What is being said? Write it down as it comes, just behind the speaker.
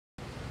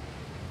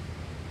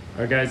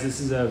Alright guys, this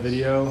is a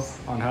video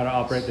on how to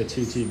operate the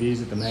two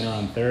TVs at the Manor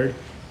on 3rd.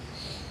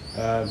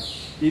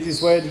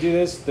 Easiest way to do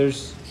this,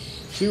 there's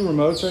two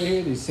remotes right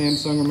here, these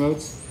Samsung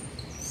remotes.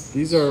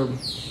 These are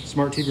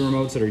smart TV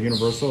remotes that are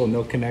universal and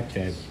they'll connect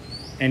to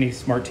any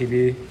smart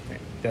TV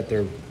that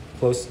they're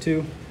close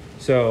to.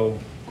 So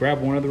grab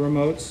one of the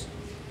remotes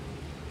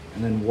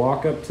and then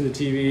walk up to the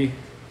TV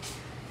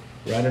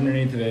right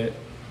underneath of it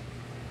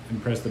and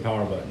press the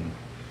power button.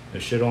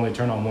 It should only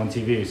turn on one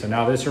TV. So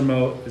now this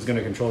remote is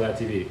gonna control that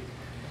TV.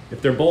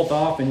 If they're both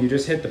off and you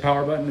just hit the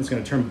power button, it's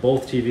gonna turn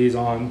both TVs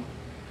on,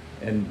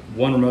 and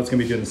one remote's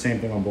gonna be doing the same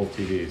thing on both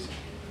TVs.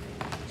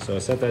 So I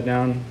set that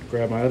down,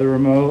 grab my other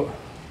remote,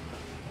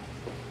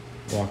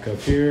 walk up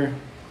here,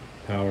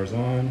 power's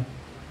on.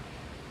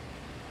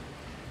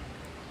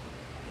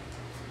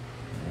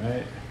 All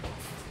right.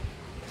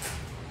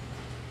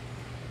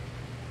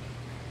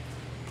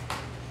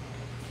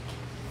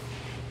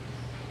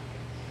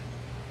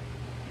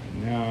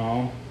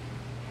 Now,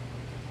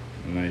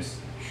 a nice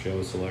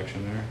show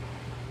selection there.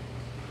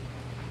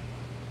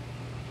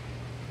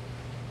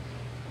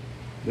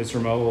 This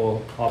remote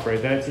will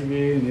operate that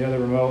TV and the other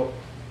remote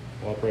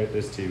will operate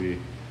this TV.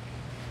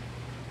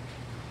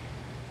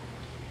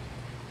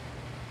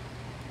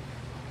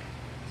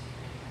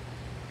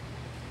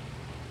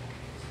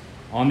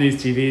 On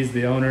these TVs,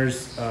 the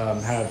owners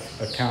have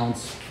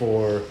accounts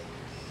for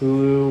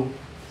Hulu,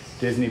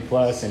 Disney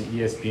Plus, and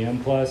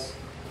ESPN Plus.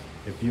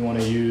 If you want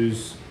to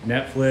use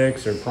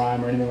Netflix or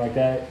Prime or anything like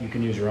that, you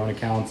can use your own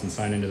accounts and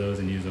sign into those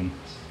and use them.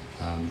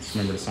 Just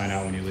remember to sign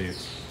out when you leave.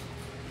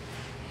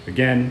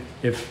 Again,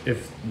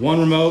 if one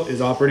remote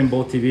is operating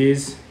both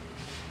TVs,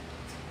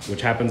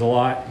 which happens a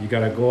lot, you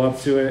got to go up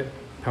to it,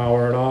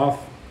 power it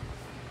off,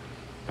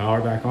 power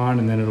it back on,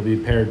 and then it'll be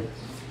paired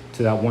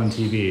to that one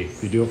TV.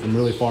 If you do it from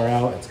really far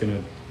out, it's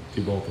going to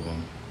do both of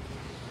them.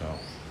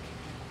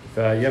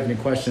 So if you have any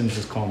questions,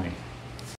 just call me.